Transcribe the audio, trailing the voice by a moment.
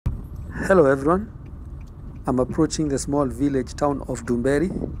Hello everyone, I'm approaching the small village town of Ndumberi,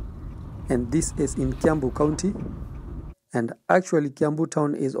 and this is in Kiambu County, and actually Kiambu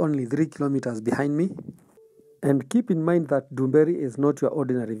town is only 3 kilometers behind me. And keep in mind that Ndumberi is not your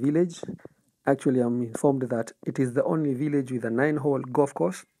ordinary village. Actually, I'm informed that it is the only village with a 9-hole golf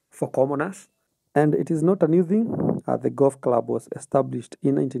course for commoners, and it is not a new thing. The golf club was established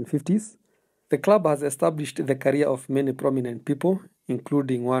in 1950s. The club has established the career of many prominent people,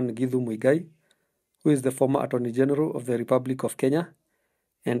 including one Mugithi, who is the former Attorney General of the Republic of Kenya,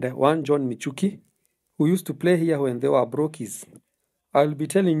 and one John Michuki, who used to play here when they were brokies. I'll be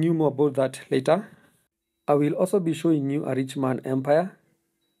telling you more about that later. I will also be showing you a rich man empire,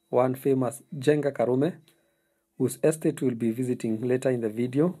 one famous Jenga Karume, whose estate we'll be visiting later in the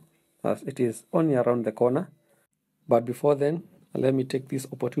video, as it is only around the corner. But before then, let me take this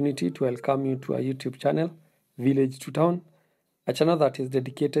opportunity to welcome you to our YouTube channel, Village to Town, a channel that is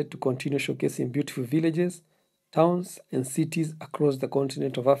dedicated to continue showcasing beautiful villages, towns, and cities across the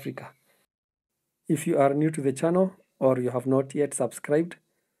continent of Africa. If you are new to the channel or you have not yet subscribed,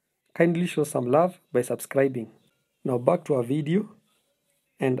 kindly show some love by subscribing. Now back to our video,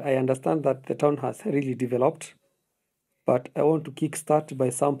 and I understand that the town has really developed, but I want to kickstart by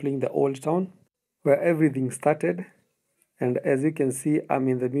sampling the old town, where everything started. And as you can see, I'm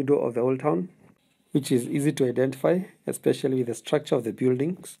in the middle of the old town, which is easy to identify, especially with the structure of the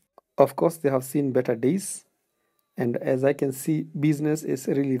buildings. Of course, they have seen better days, and as I can see, business is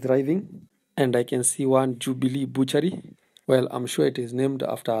really thriving. And I can see one Jubilee Butchery. Well, I'm sure it is named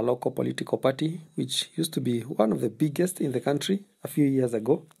after a local political party, which used to be one of the biggest in the country a few years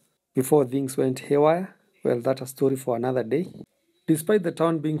ago, before things went haywire. Well, that's a story for another day. Despite the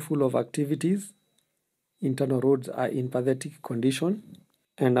town being full of activities, internal roads are in pathetic condition,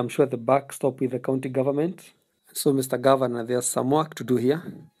 and I'm sure the buck stopped with the county government. So, Mr. Governor, there's some work to do here,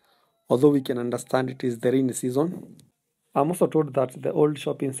 although we can understand it is the rainy season. I'm also told that the old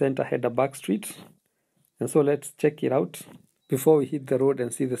shopping center had a back street, and so let's check it out before we hit the road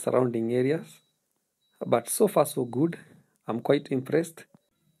and see the surrounding areas. But so far so good. I'm quite impressed.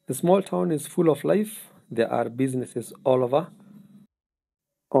 The small town is full of life. There are businesses all over,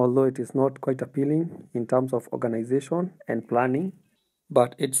 although it is not quite appealing in terms of organization and planning,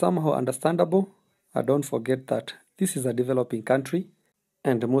 but it's somehow understandable. Don't forget that this is a developing country,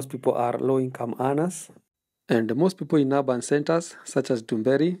 and most people are low-income earners, and most people in urban centers such as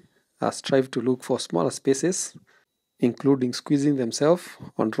Ndumberi strive to look for smaller spaces, including squeezing themselves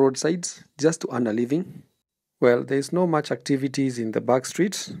on roadsides just to earn a living. Well, there is no much activities in the back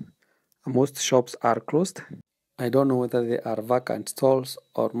streets. Most shops are closed. I don't know whether they are vacant stalls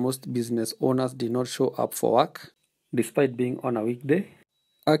or most business owners did not show up for work, despite being on a weekday.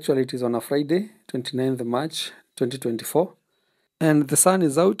 Actually, it is on a Friday, 29th March 2024, and the sun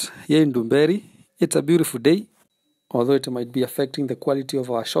is out here in Ndumberi. It's a beautiful day, although it might be affecting the quality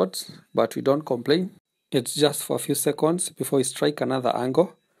of our shots, but we don't complain. It's just for a few seconds before we strike another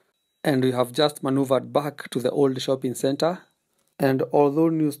angle, and we have just maneuvered back to the old shopping center. And although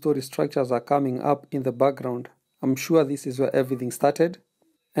new story structures are coming up in the background, I'm sure this is where everything started,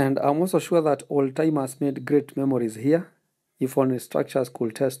 and I'm also sure that old-timers made great memories here, if only structures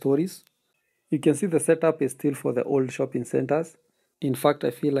could tell stories. You can see the setup is still for the old shopping centers. In fact, I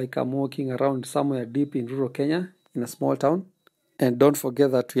feel like I'm walking around somewhere deep in rural Kenya, in a small town. And don't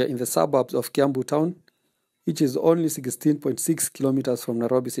forget that we are in the suburbs of Kiambu town, which is only 16.6 kilometers from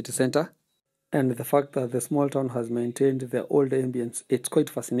Nairobi city center. And the fact that the small town has maintained the old ambience, it's quite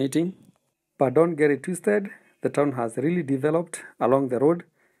fascinating. But don't get it twisted. The town has really developed along the road,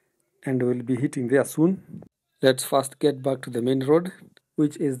 and we'll be hitting there soon. Let's first get back to the main road,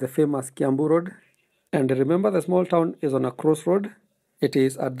 which is the famous Kiambu Road. And remember, the small town is on a crossroad. It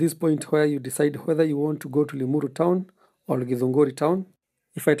is at this point where you decide whether you want to go to Limuru town or Githunguri town.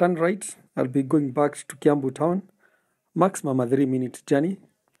 If I turn right, I'll be going back to Kiambu town, maximum a 3-minute journey.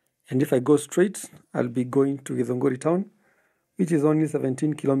 And if I go straight, I'll be going to Githunguri town, which is only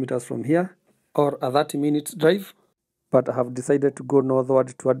 17 kilometers from here, or a 30-minute drive. But I have decided to go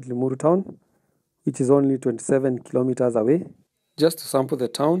northward toward Limuru town, which is only 27 kilometers away, just to sample the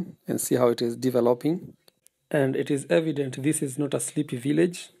town and see how it is developing. And it is evident this is not a sleepy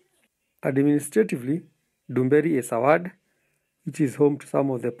village. Administratively, Ndumberi is a ward, which is home to some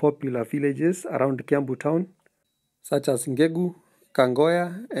of the popular villages around Kiambu town, such as Ngegu,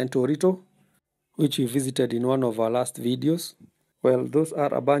 Kangoya, and Torito, which we visited in one of our last videos. Well, those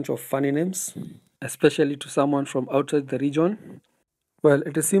are a bunch of funny names, especially to someone from outside the region. Well,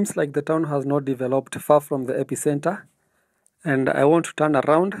 it seems like the town has not developed far from the epicenter, and I want to turn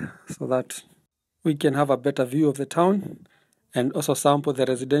around so that we can have a better view of the town and also sample the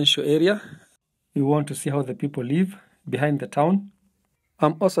residential area. We want to see how the people live behind the town.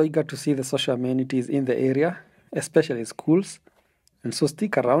 I'm also eager to see the social amenities in the area, especially schools, and so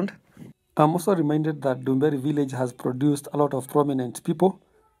stick around. I'm also reminded that Ndumberi village has produced a lot of prominent people,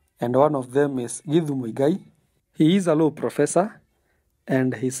 and one of them is Githu. He is a law professor,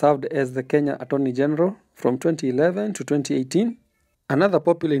 and he served as the Kenya Attorney General from 2011 to 2018. Another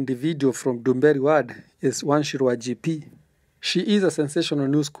popular individual from Ndumberi ward is Wanshirwa GP. She is a sensational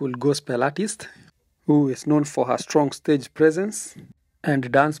new school gospel artist who is known for her strong stage presence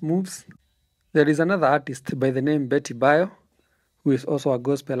and dance moves. There is another artist by the name Betty Bayo, who is also a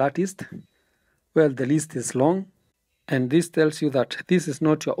gospel artist. Well, the list is long, and this tells you that this is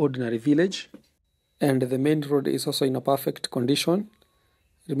not your ordinary village, and the main road is also in a perfect condition.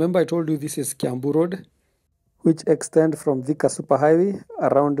 Remember I told you this is Kiambu Road, which extends from Thika Superhighway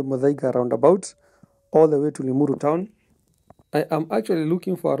around Muthaiga roundabout all the way to Limuru town. I am actually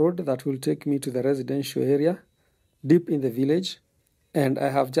looking for a road that will take me to the residential area deep in the village, and I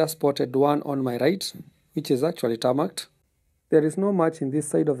have just spotted one on my right, which is actually tarmacked. There is not much in this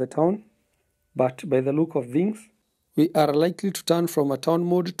side of the town, but by the look of things, we are likely to turn from a town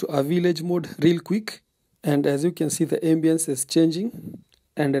mode to a village mode real quick. And as you can see, the ambience is changing.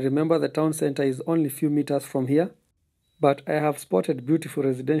 And remember, the town center is only a few meters from here. But I have spotted beautiful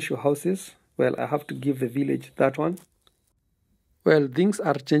residential houses. Well, I have to give the village that one. Well, things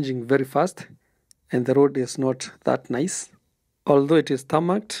are changing very fast, and the road is not that nice. Although it is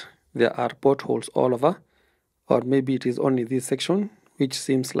tarmacked, there are potholes all over. Or maybe it is only this section, which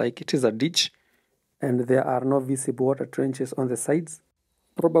seems like it is a ditch, and there are no visible water trenches on the sides.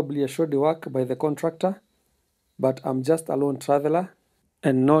 Probably a shoddy work by the contractor, but I'm just a lone traveler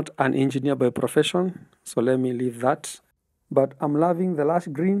and not an engineer by profession, so let me leave that. But I'm loving the lush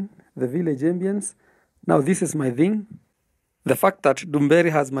green, the village ambience. Now this is my thing. The fact that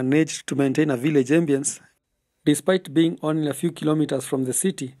Ndumberi has managed to maintain a village ambience, despite being only a few kilometers from the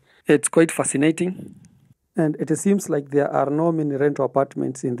city, it's quite fascinating. And it seems like there are no many rental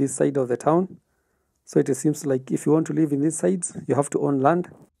apartments in this side of the town. So it seems like if you want to live in these sides, you have to own land.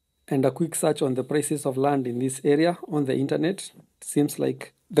 And a quick search on the prices of land in this area on the internet seems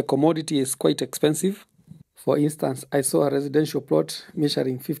like the commodity is quite expensive. For instance, I saw a residential plot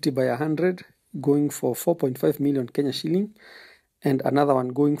measuring 50 by 100 going for 4.5 million Kenya shilling, and another one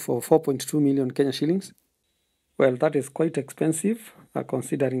going for 4.2 million Kenya shillings. Well, that is quite expensive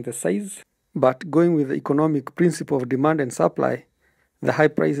considering the size. But going with the economic principle of demand and supply, the high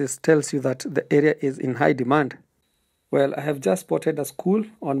prices tells you that the area is in high demand. Well, I have just spotted a school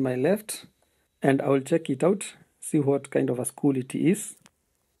on my left, and I will check it out, see what kind of a school it is.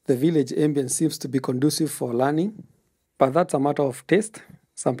 The village ambience seems to be conducive for learning, but that's a matter of taste.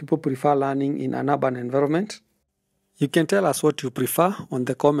 Some people prefer learning in an urban environment. You can tell us what you prefer on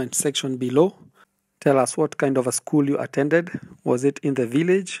the comment section below. Tell us what kind of a school you attended. Was it in the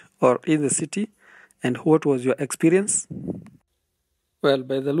village or in the city? And what was your experience? Well,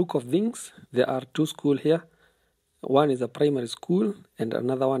 by the look of things, there are two schools here. One is a primary school and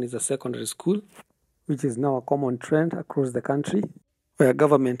another one is a secondary school, which is now a common trend across the country, where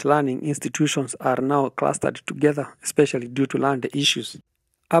government learning institutions are now clustered together, especially due to land issues.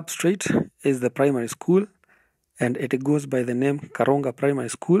 Up straight is the primary school, and it goes by the name Karonga Primary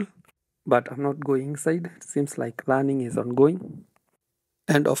School, but I'm not going inside. It seems like learning is ongoing.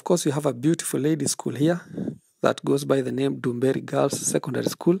 And of course, we have a beautiful ladies' school here that goes by the name Ndumberi Girls Secondary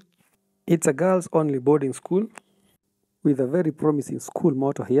School. It's a girls-only boarding school with a very promising school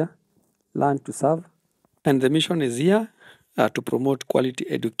motto here, learn to serve. And the mission is here to promote quality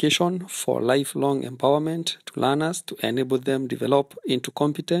education for lifelong empowerment to learners to enable them develop into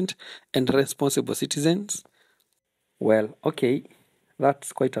competent and responsible citizens. Well, okay,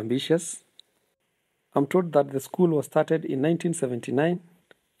 that's quite ambitious. I'm told that the school was started in 1979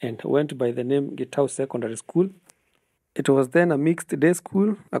 and went by the name Gitau Secondary School. It was then a mixed day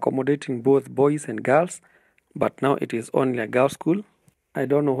school accommodating both boys and girls, but now it is only a girls' school. I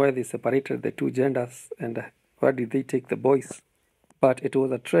don't know why they separated the two genders and where did they take the boys, but it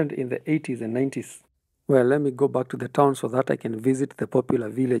was a trend in the 80s and 90s. Well, let me go back to the town so that I can visit the popular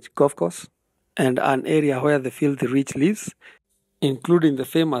village golf course and an area where the filthy rich lives, including the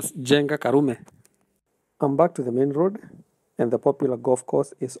famous Jenga Karume. I'm back to the main road, and the popular golf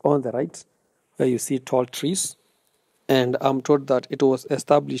course is on the right, where you see tall trees. And I'm told that it was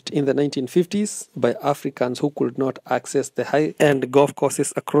established in the 1950s by Africans who could not access the high-end golf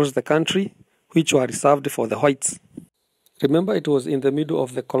courses across the country, which were reserved for the whites. Remember, it was in the middle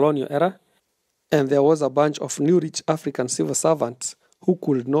of the colonial era, and there was a bunch of new rich African civil servants who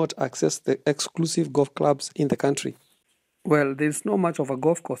could not access the exclusive golf clubs in the country. Well, there's not much of a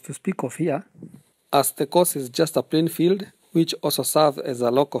golf course to speak of here, as the course is just a plain field which also serves as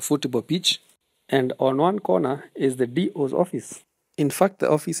a local football pitch, and on one corner is the DO's office. In fact, the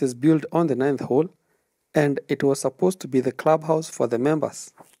office is built on the 9th hole, and it was supposed to be the clubhouse for the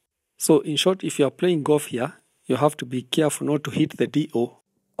members. So in short, if you are playing golf here, you have to be careful not to hit the DO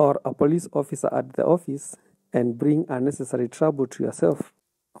or a police officer at the office and bring unnecessary trouble to yourself.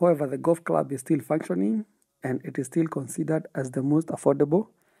 However, the golf club is still functioning and it is still considered as the most affordable,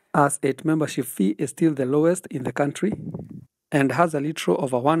 as its membership fee is still the lowest in the country and has a little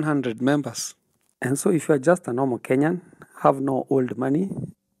over 100 members. And so if you are just a normal Kenyan, have no old money,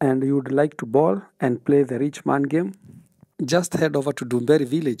 and you would like to bowl and play the rich man game, just head over to Ndumberi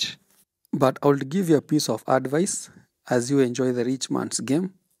village. But I will give you a piece of advice as you enjoy the rich man's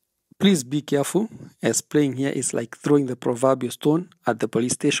game. Please be careful, as playing here is like throwing the proverbial stone at the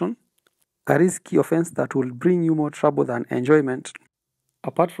police station, a risky offense that will bring you more trouble than enjoyment.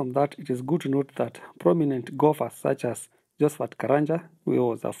 Apart from that, it is good to note that prominent golfers such as Josephat Karanja, who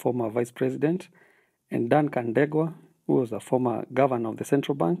was a former vice president, and Duncan Degwa, who was a former governor of the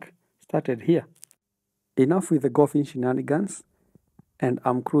central bank, started here. Enough with the golfing shenanigans, and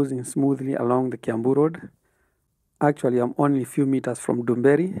I'm cruising smoothly along the Kiambu road. Actually, I'm only a few meters from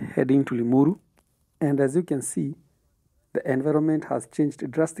Ndumberi, heading to Limuru, and as you can see, the environment has changed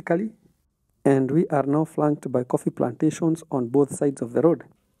drastically, and we are now flanked by coffee plantations on both sides of the road.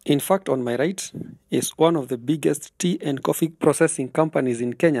 In fact, on my right is one of the biggest tea and coffee processing companies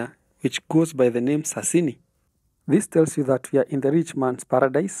in Kenya, which goes by the name Sasini. This tells you that we are in the rich man's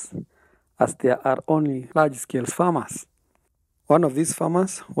paradise, as there are only large-scale farmers. One of these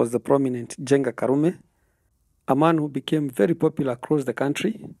farmers was the prominent Njenga Karume, a man who became very popular across the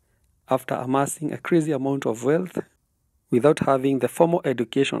country after amassing a crazy amount of wealth without having the formal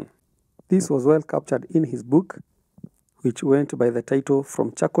education. This was well captured in his book, which went by the title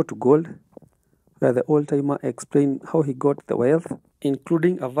From Charcoal to Gold, where the old-timer explained how he got the wealth,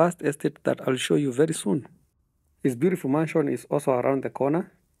 including a vast estate that I'll show you very soon. His beautiful mansion is also around the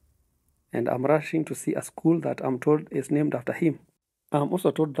corner, and I'm rushing to see a school that I'm told is named after him. I'm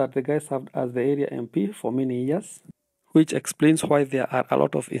also told that the guy served as the area MP for many years, which explains why there are a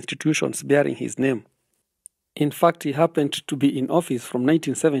lot of institutions bearing his name. In fact, he happened to be in office from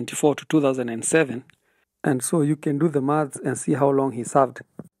 1974 to 2007, and so you can do the maths and see how long he served.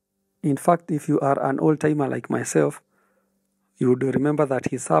 In fact, if you are an old-timer like myself, you would remember that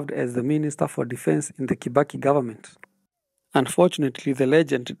he served as the Minister for Defense in the Kibaki government. Unfortunately, the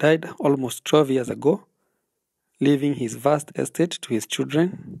legend died almost 12 years ago, leaving his vast estate to his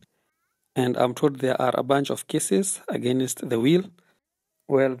children, and I'm told there are a bunch of cases against the will.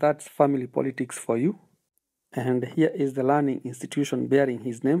 Well, that's family politics for you. And here is the learning institution bearing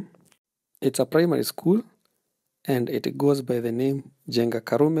his name. It's a primary school, and it goes by the name Njenga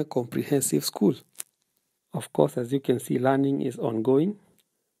Karume Comprehensive School. Of course, as you can see, learning is ongoing.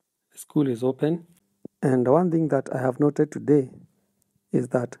 The school is open. And one thing that I have noted today is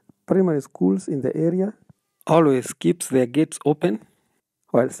that primary schools in the area always keeps their gates open,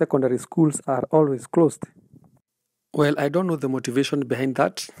 while secondary schools are always closed. Well, I don't know the motivation behind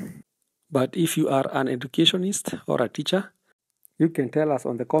that, but if you are an educationist or a teacher, you can tell us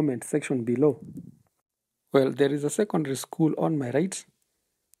on the comment section below. Well, there is a secondary school on my right,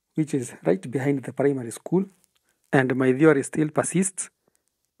 which is right behind the primary school, and my theory still persists.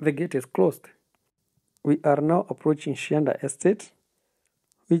 The gate is closed. We are now approaching Shianda Estate,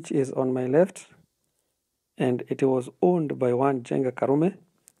 which is on my left, and it was owned by one Njenga Karume,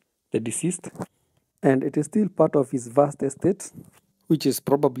 the deceased, and it is still part of his vast estate, which is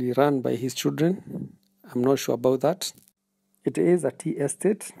probably run by his children. I'm not sure about that. It is a tea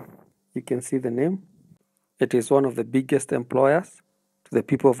estate. You can see the name. It is one of the biggest employers to the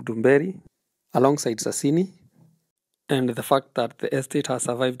people of Ndumberi, alongside Sasini, and the fact that the estate has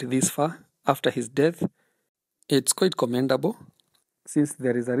survived this far after his death, it's quite commendable, since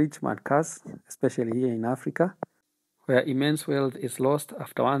there is a rich man curse, especially here in Africa, where immense wealth is lost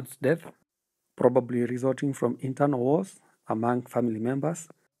after one's death, probably resulting from internal wars among family members,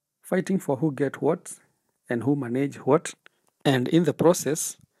 fighting for who get what and who manage what, and in the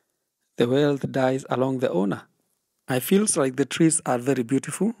process, the wealth dies along the owner. I feel like the trees are very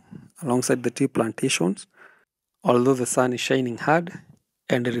beautiful alongside the tea plantations, although the sun is shining hard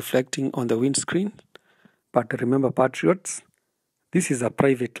and reflecting on the windscreen. But remember, patriots, this is a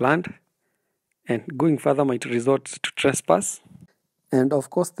private land, and going further might resort to trespass. And of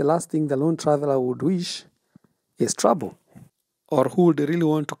course, the last thing the lone traveler would wish is trouble, or who would really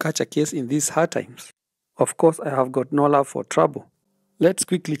want to catch a case in these hard times. Of course, I have got no love for trouble. Let's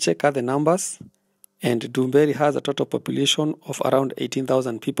quickly check out the numbers and Ndumberi has a total population of around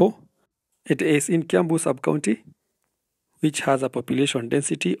 18,000 people. It is in Kiambu sub-county, which has a population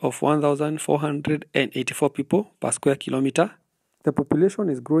density of 1,484 people per square kilometer. The population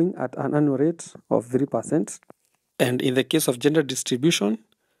is growing at an annual rate of 3%. And in the case of gender distribution,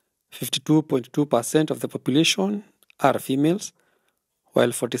 52.2% of the population are females, while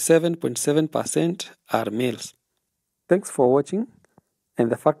 47.7% are males. Thanks for watching,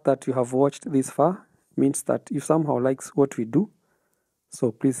 and the fact that you have watched this far means that you somehow like what we do.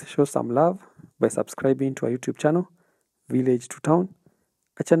 So please show some love by subscribing to our YouTube channel, Village to Town,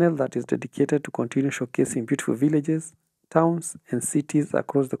 a channel that is dedicated to continue showcasing beautiful villages, towns, and cities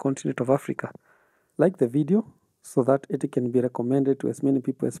across the continent of Africa. Like the video so that it can be recommended to as many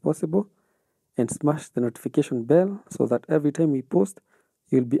people as possible, and smash the notification bell so that every time we post,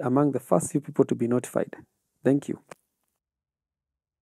 you'll be among the first few people to be notified. Thank you.